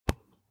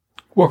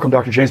Welcome,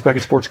 Dr. James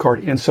Beckett, Sports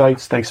Card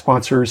Insights. Thanks,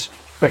 sponsors,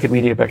 Beckett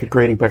Media, Beckett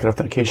Grading, Beckett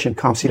Authentication,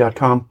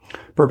 ComC.com,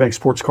 Burbank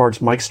Sports Cards,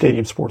 Mike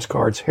Stadium Sports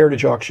Cards,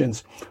 Heritage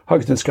Auctions,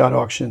 Huggins & Scott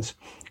Auctions,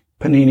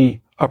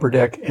 Panini, Upper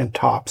Deck, and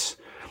Topps.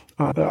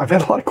 I've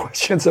had a lot of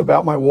questions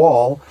about my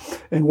wall,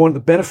 and one of the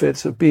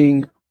benefits of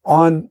being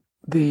on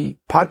the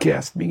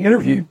podcast, being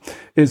interviewed,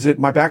 is that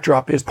my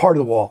backdrop is part of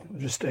the wall,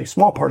 just a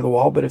small part of the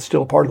wall, but it's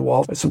still a part of the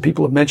wall. Some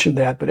people have mentioned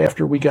that, but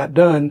after we got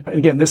done, and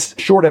again, this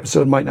short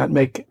episode might not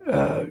make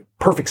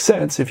perfect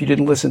sense if you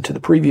didn't listen to the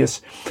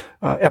previous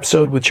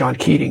episode with John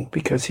Keating,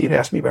 because he had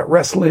asked me about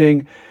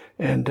wrestling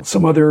and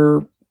some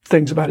other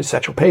things about his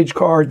Satchel Paige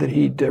card that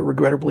he'd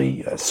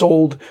regrettably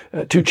sold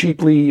too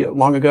cheaply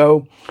long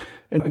ago.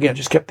 And again,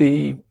 just kept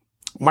the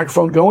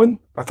microphone going.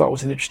 I thought it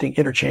was an interesting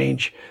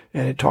interchange.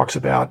 And it talks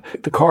about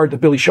the card, the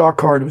Billy Shaw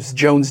card was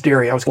Jones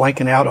Dairy. I was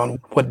blanking out on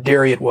what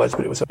dairy it was,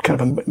 but it was a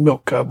kind of a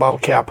milk bottle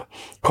cap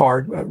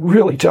card. A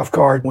really tough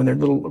card when they're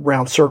little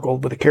round circle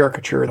with a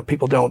caricature. And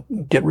people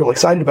don't get real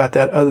excited about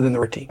that other than the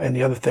rarity. And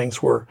the other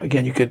things were,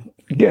 again,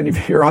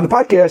 if you're on the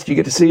podcast, you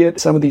get to see it.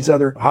 Some of these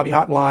other Hobby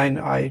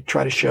Hotline, I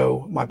try to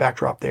show my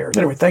backdrop there.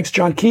 Anyway, thanks,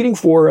 John Keating,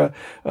 for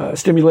a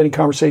stimulating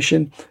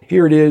conversation.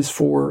 Here it is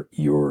for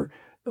your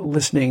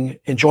listening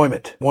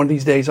enjoyment. One of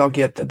these days I'll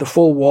get the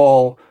full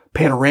wall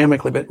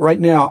panoramically, but right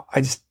now I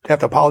just have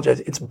to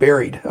apologize. It's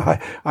buried. I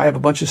have a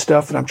bunch of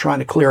stuff that I'm trying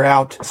to clear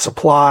out,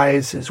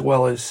 supplies as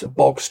well as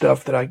bulk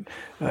stuff that I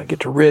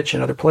get to Rich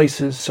and other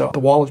places. So the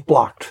wall is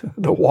blocked.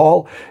 The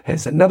wall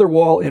has another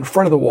wall in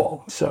front of the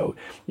wall, so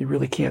you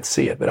really can't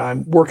see it. But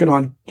I'm working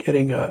on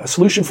getting a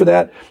solution for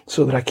that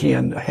so that I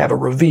can have a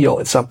reveal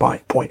at some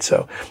point.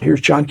 So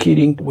here's John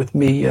Keating with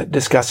me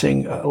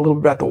discussing a little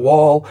bit about the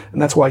wall,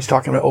 and that's why he's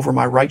talking about over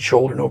my right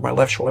shoulder and over my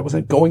left shoulder. I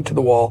wasn't going to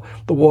the wall.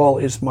 The wall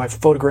is my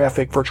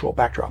photographic virtual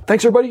backdrop.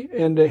 Thanks, everybody,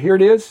 and here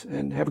it is,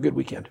 and have a good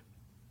weekend.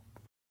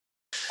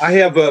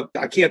 I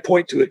can't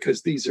point to it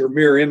because these are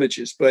mirror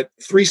images, but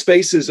 3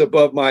 spaces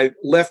above my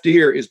left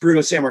ear is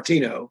Bruno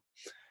Sammartino.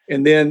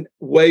 And then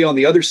way on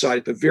the other side,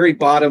 at the very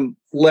bottom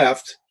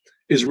left,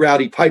 is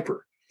Rowdy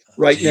Piper,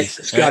 right next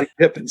to Scottie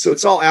Pippen. So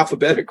it's all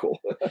alphabetical.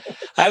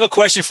 I have a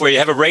question for you. You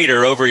have a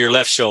Raider over your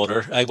left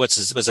shoulder.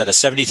 Was that a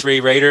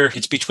 73 Raider?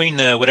 It's between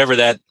whatever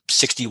that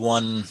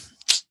 61,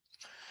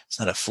 it's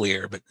not a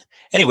Fleer, but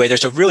anyway,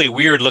 there's a really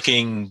weird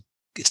looking,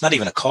 it's not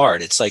even a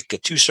card. It's like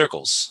 2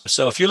 circles.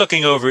 So if you're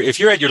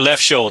at your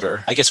left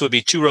shoulder, I guess it would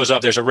be 2 rows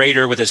up. There's a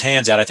Raider with his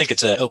hands out. I think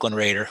it's an Oakland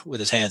Raider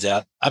with his hands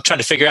out. I'm trying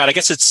to figure out, I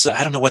guess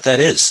I don't know what that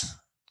is.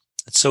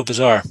 It's so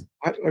bizarre.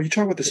 Are you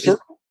talking about the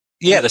circle?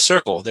 Yeah, the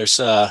circle. There's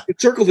the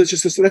circle that's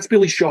that's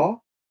Billy Shaw.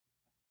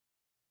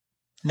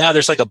 Now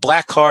there's like a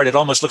black card. It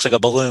almost looks like a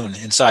balloon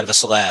inside of a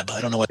slab.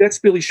 I don't know what. That's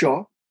Billy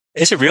Shaw.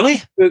 Is it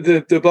really?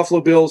 The Buffalo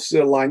Bills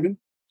lineman.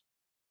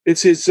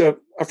 It's his,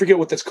 I forget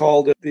what that's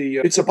called.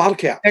 It's a bottle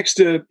cap.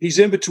 He's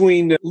in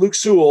between Luke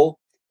Sewell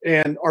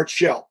and Art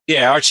Shell.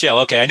 Yeah, Art Shell.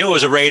 Okay. I knew it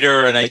was a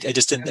Raider, and I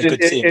just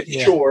couldn't see him.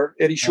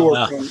 Eddie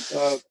Shore. Oh,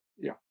 wow.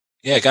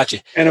 Yeah, got you.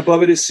 And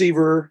above it is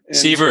Seaver.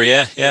 Seaver,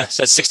 yeah. Is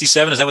that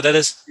 67? Is that what that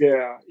is?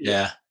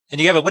 Yeah. And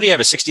what do you have,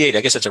 a 68?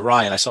 I guess that's a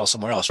Ryan. I saw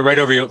somewhere else. Right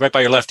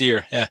by your left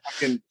ear. Yeah.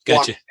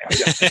 Got you.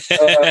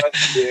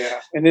 Yeah.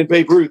 And then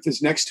Babe Ruth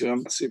is next to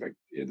him. Let's see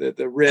if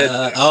the red.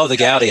 The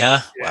Gowdy,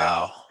 huh? Yeah.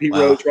 Wow. Pete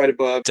Rose right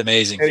above. It's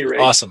amazing.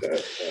 Awesome.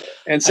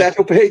 And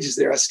Satchel Paige is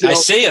there. I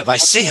see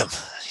him.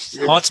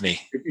 He haunts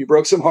me. You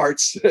broke some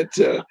hearts.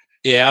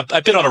 Yeah,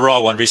 I've been on a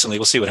Raw one recently.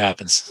 We'll see what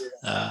happens.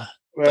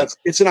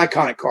 It's an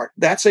iconic card.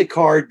 That's a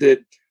card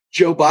that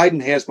Joe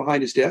Biden has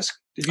behind his desk.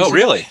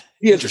 Really?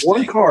 He has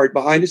one card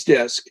behind his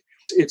desk.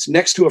 It's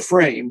next to a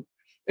frame,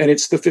 and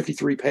it's the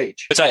 53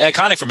 page. It's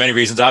iconic for many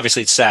reasons.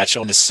 Obviously, it's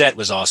Satchel, and the set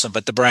was awesome.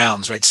 But the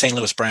Browns, right? St.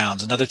 Louis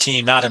Browns, another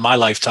team not in my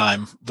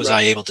lifetime was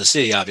I able to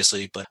see,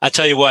 obviously. But I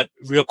tell you what,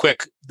 real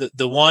quick,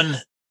 the one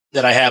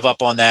that I have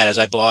up on that as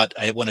I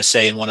want to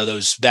say in one of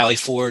those Valley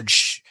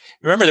Forge.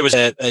 Remember, there was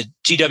a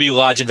GW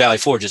Lodge in Valley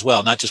Forge as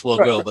well, not just Willow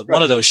Grove, but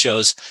one of those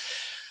shows.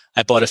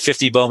 I bought a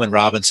 50 Bowman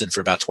Robinson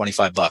for about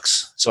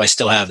 $25. So I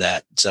still have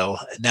that. So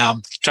now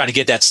I'm trying to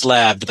get that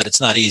slabbed, but it's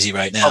not easy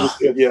right now.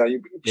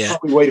 You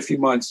probably wait a few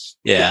months.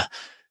 Yeah.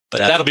 But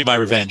that'll be my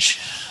revenge.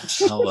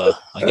 I'll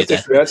get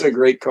that. That's a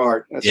great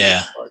card.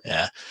 Yeah.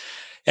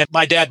 And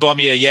my dad bought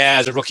me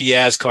a rookie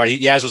Yaz card.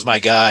 Yaz was my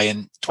guy,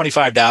 and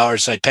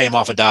 $25. I'd pay him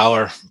off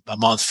 $1 a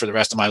month for the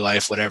rest of my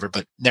life, whatever,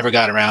 but never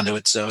got around to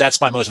it. So that's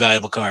my most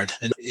valuable card.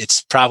 And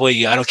it's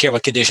probably, I don't care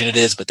what condition it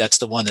is, but that's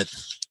the one that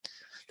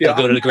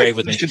go to the grave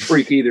with me. I'm not a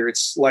freak either.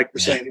 It's like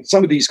we're saying,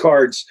 some of these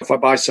cards, if I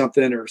buy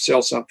something or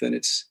sell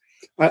something,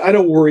 I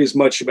don't worry as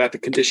much about the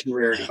condition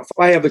rarity. If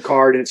I have the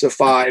card and it's a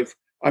 5,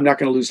 I'm not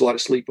going to lose a lot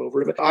of sleep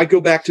over it. But I go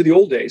back to the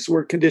old days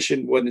where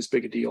condition wasn't as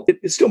big a deal.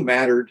 It still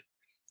mattered.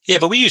 Yeah,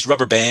 but we used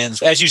rubber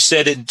bands. As you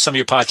said in some of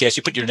your podcasts,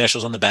 you put your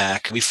initials on the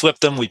back. We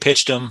flipped them, we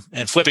pitched them,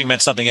 and flipping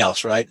meant something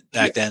else, right?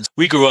 Back then.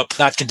 We grew up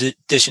not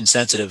condition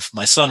sensitive.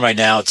 My son right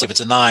now, if it's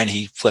a 9,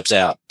 he flips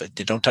out. But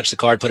don't touch the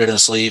card, put it in a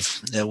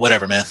sleeve,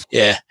 whatever, man.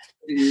 Yeah.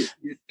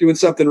 you're doing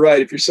something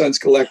right if your son's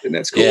collecting.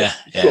 That's cool. Yeah.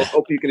 Cool.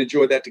 Hope you can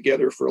enjoy that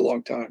together for a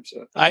long time.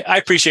 So I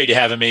appreciate you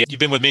having me. You've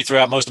been with me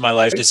throughout most of my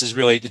life. It's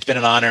been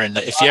an honor. And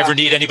if you ever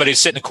need anybody to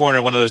sit in the corner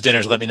of one of those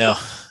dinners, let me know.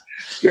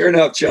 Fair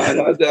enough, John.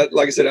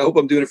 Like I said, I hope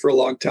I'm doing it for a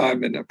long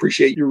time, and I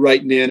appreciate you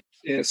writing in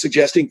and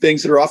suggesting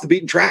things that are off the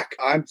beaten track.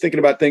 I'm thinking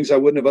about things I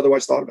wouldn't have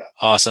otherwise thought about.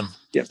 Awesome.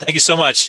 Yeah. Thank you so much.